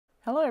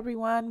Hello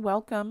everyone,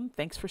 welcome.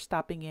 Thanks for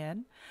stopping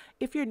in.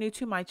 If you're new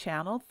to my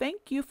channel,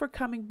 thank you for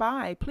coming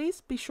by.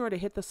 Please be sure to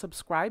hit the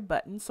subscribe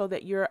button so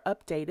that you're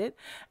updated,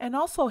 and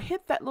also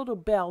hit that little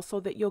bell so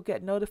that you'll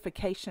get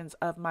notifications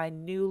of my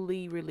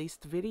newly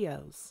released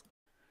videos.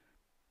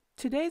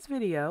 Today's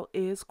video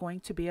is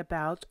going to be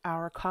about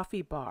our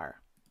coffee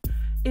bar.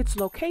 Its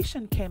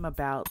location came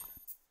about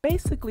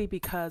basically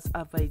because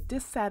of a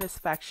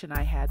dissatisfaction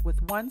I had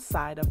with one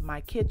side of my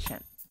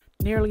kitchen.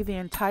 Nearly the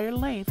entire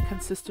length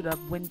consisted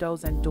of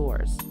windows and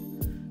doors.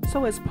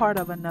 So as part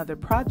of another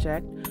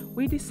project,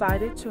 we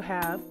decided to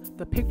have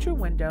the picture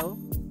window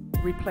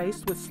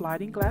replaced with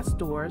sliding glass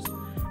doors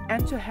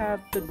and to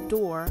have the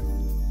door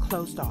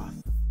closed off.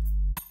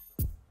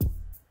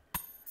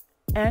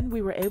 And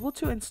we were able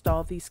to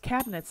install these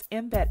cabinets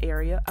in that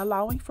area,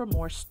 allowing for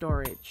more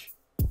storage.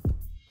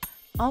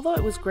 Although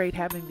it was great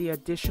having the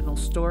additional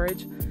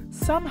storage,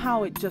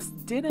 somehow it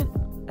just didn't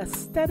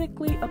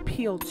aesthetically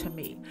appeal to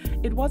me.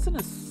 It wasn't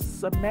as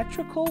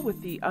symmetrical with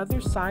the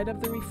other side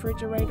of the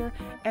refrigerator,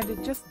 and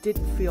it just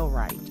didn't feel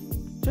right.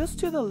 Just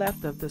to the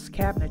left of this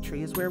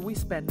cabinetry is where we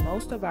spend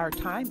most of our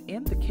time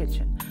in the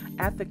kitchen,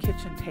 at the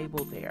kitchen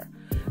table there.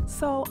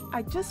 So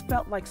I just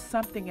felt like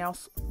something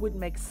else would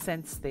make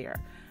sense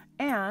there.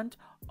 And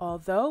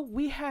although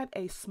we had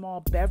a small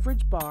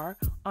beverage bar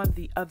on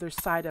the other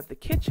side of the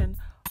kitchen,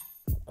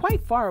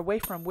 quite far away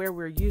from where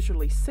we're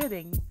usually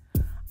sitting,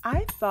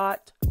 I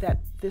thought that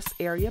this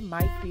area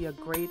might be a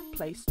great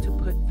place to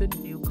put the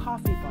new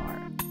coffee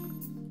bar.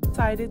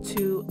 Decided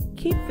to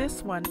keep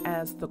this one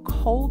as the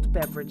cold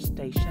beverage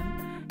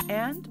station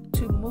and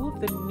to move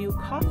the new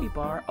coffee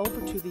bar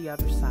over to the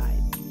other side.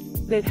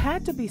 It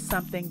had to be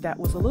something that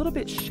was a little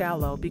bit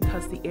shallow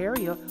because the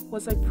area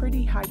was a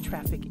pretty high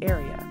traffic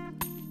area.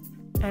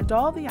 And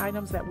all the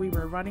items that we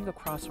were running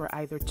across were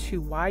either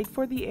too wide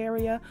for the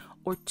area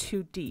or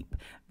too deep.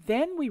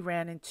 Then we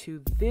ran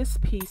into this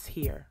piece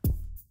here.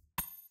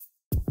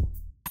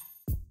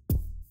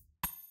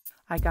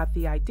 I got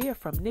the idea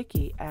from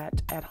Nikki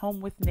at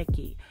Home with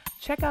Nikki.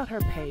 Check out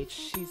her page.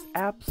 She's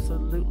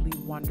absolutely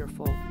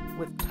wonderful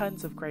with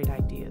tons of great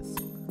ideas.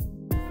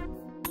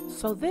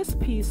 So this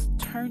piece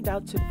turned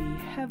out to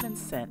be heaven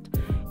sent.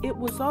 It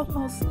was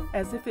almost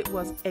as if it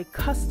was a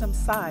custom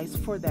size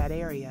for that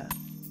area.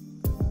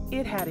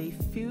 It had a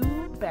few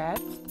bad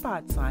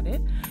spots on it.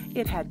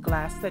 It had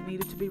glass that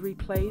needed to be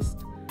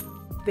replaced.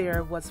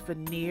 There was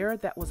veneer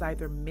that was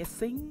either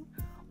missing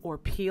or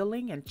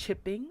peeling and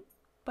chipping.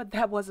 But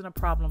that wasn't a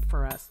problem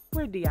for us.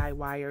 We're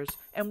DIYers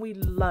and we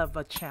love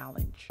a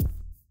challenge.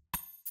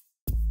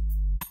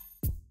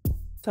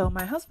 So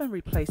my husband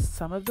replaced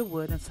some of the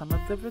wood and some of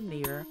the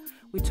veneer.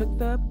 We took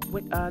the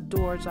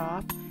doors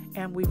off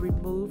and we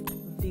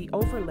removed the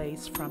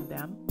overlays from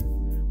them.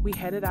 We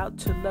headed out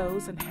to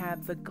Lowe's and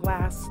had the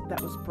glass that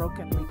was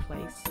broken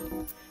replaced.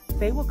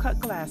 They will cut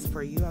glass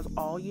for you, as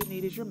all you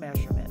need is your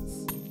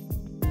measurements.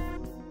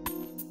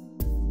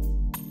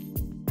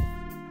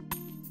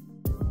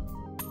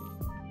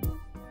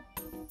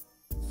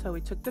 So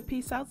we took the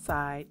piece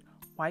outside,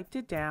 wiped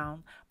it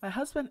down. My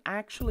husband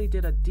actually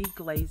did a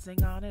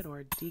deglazing on it, or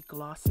a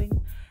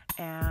deglossing,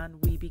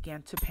 and we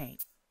began to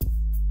paint.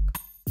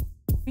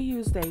 We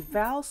used a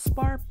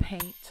Valspar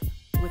paint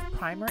with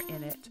primer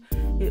in it.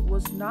 It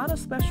was not a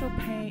special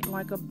paint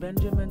like a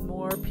Benjamin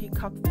Moore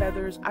Peacock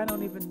Feathers. I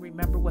don't even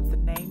remember what the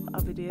name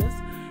of it is.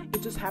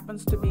 It just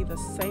happens to be the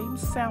same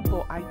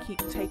sample I keep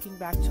taking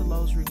back to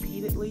Lowe's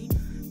repeatedly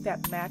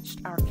that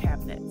matched our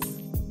cabinets.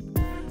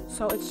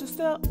 So it's just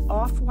an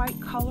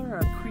off-white color,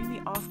 a creamy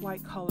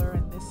off-white color,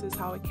 and this is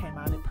how it came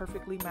out. It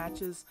perfectly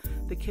matches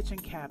the kitchen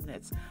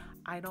cabinets.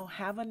 I don't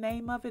have a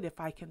name of it.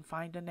 If I can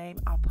find a name,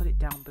 I'll put it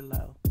down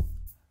below.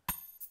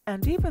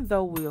 And even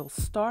though we'll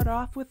start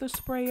off with a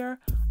sprayer,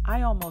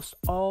 I almost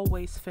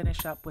always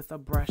finish up with a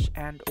brush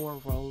and or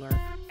roller,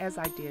 as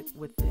I did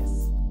with this.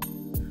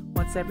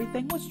 Once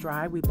everything was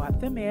dry, we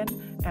brought them in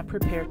and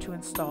prepared to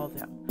install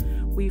them.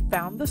 We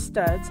found the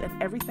studs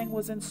and everything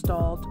was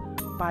installed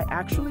by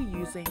actually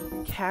using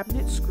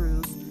cabinet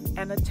screws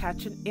and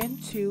attaching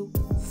into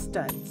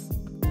studs.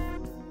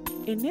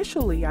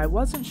 Initially, I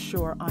wasn't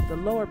sure on the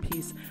lower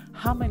piece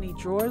how many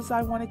drawers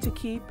I wanted to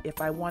keep, if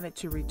I wanted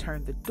to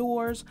return the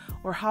doors,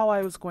 or how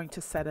I was going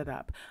to set it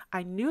up.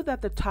 I knew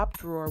that the top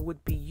drawer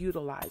would be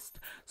utilized.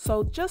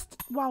 So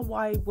just while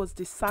I was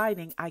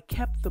deciding, I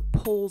kept the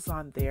pulls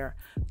on there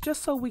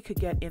just so we could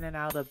get in and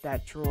out of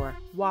that drawer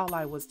while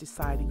I was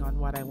deciding on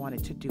what I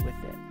wanted to do with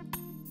it.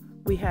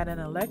 We had an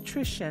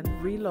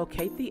electrician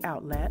relocate the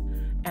outlet,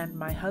 and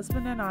my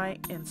husband and I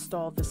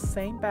installed the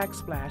same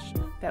backsplash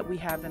that we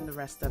have in the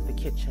rest of the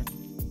kitchen.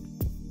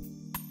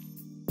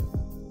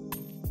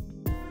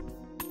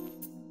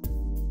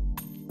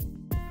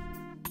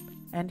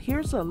 And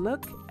here's a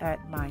look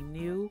at my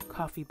new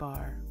coffee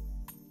bar.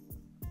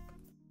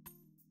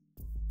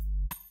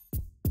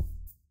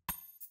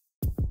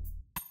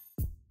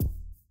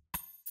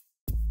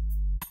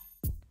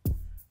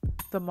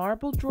 The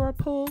marble drawer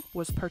pull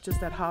was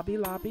purchased at Hobby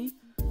Lobby.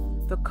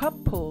 The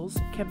cup pulls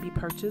can be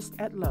purchased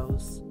at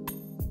Lowe's.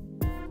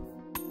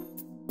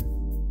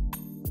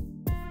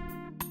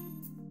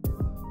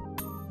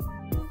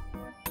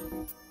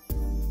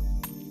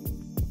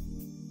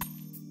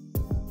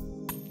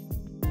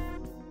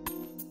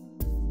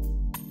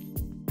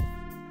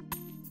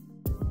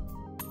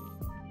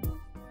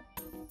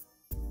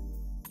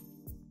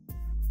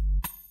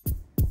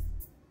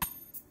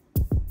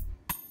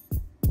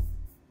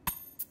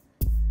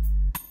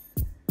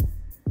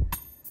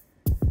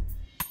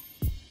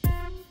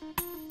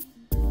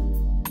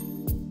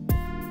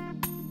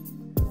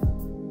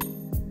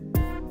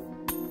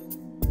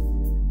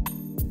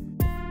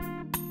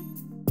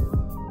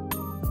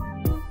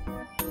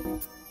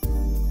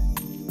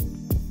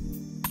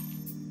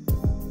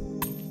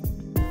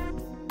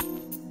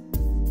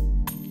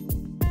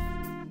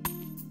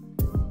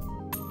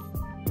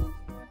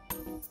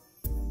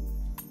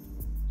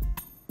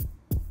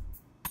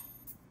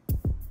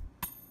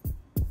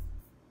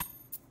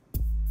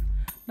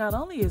 Not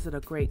only is it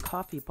a great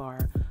coffee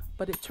bar,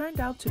 but it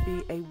turned out to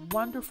be a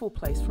wonderful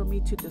place for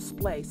me to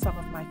display some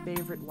of my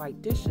favorite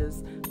white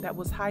dishes that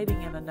was hiding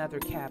in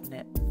another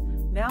cabinet.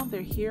 Now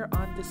they're here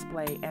on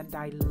display and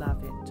I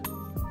love it.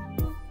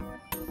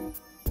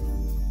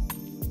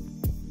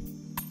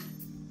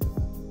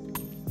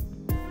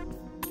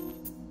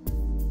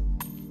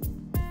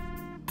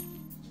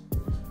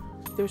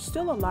 There's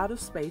still a lot of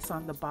space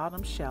on the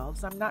bottom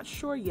shelves. I'm not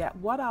sure yet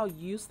what I'll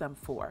use them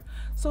for,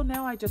 so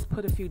now I just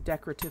put a few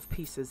decorative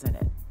pieces in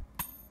it.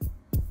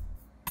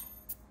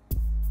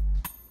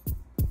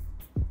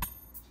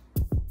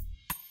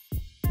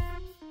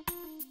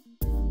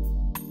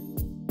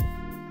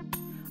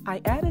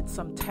 I added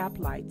some tap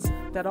lights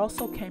that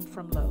also came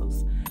from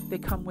Lowe's. They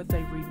come with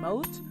a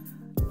remote,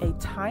 a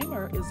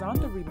timer is on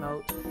the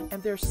remote,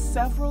 and there's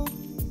several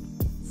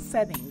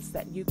settings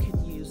that you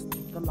can use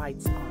the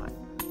lights on,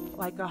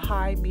 like a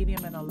high,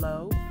 medium, and a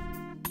low,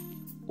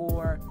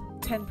 or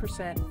 10%,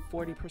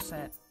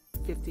 40%,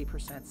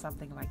 50%,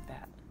 something like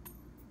that.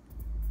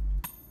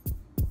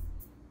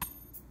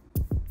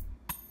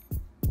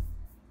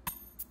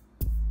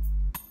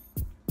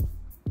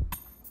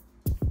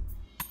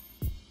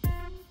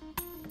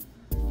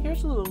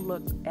 Here's a little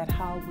look at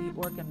how we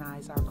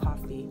organize our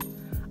coffee.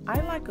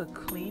 I like a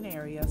clean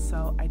area,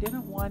 so I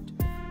didn't want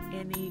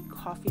any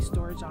coffee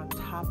storage on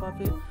top of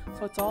it,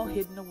 so it's all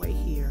hidden away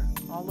here.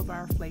 All of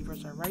our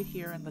flavors are right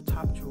here in the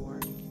top drawer.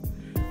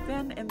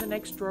 Then in the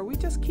next drawer, we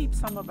just keep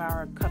some of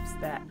our cups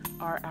that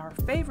are our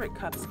favorite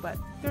cups, but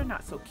they're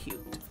not so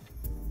cute.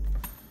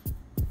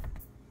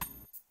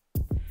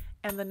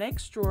 And the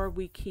next drawer,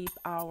 we keep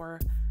our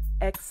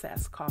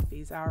excess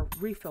coffees, our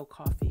refill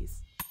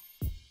coffees.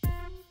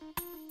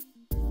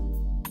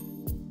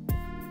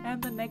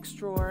 And the next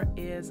drawer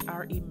is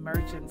our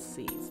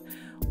emergencies.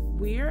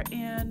 We're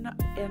in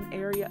an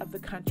area of the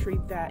country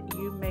that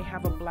you may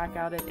have a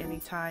blackout at any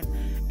time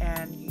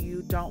and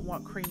you don't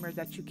want creamer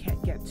that you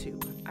can't get to.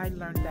 I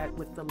learned that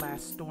with the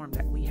last storm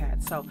that we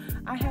had. So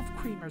I have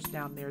creamers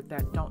down there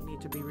that don't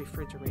need to be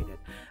refrigerated.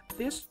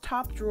 This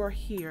top drawer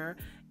here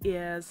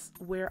is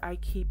where I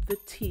keep the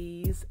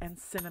teas and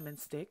cinnamon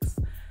sticks.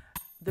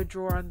 The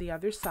drawer on the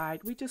other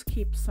side, we just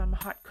keep some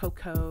hot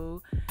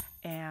cocoa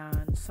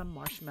and some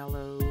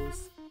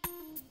marshmallows.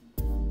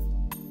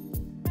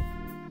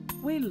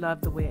 We love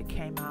the way it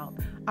came out.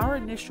 Our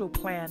initial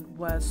plan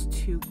was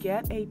to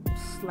get a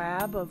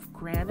slab of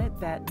granite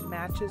that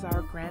matches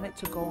our granite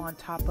to go on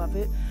top of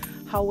it.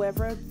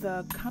 However,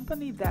 the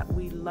company that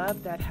we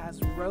love that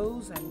has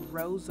rows and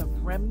rows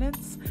of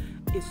remnants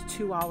is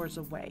 2 hours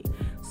away.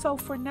 So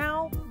for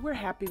now, we're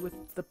happy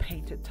with the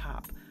painted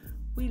top.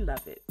 We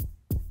love it.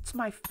 It's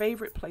my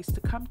favorite place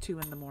to come to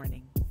in the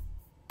morning.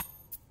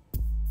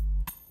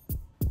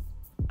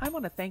 I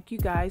want to thank you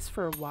guys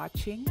for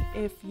watching.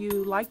 If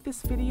you like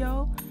this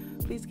video,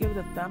 please give it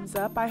a thumbs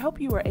up. I hope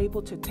you were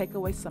able to take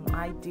away some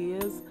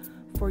ideas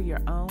for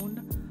your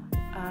own.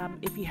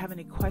 If you have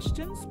any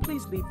questions,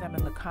 please leave them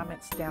in the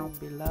comments down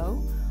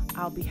below.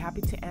 I'll be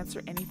happy to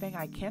answer anything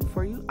I can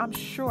for you. I'm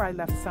sure I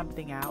left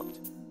something out.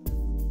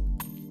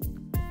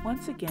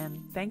 Once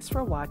again, thanks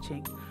for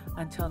watching.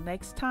 Until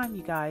next time,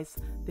 you guys,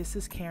 this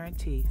is Karen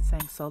T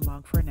saying so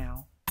long for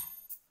now.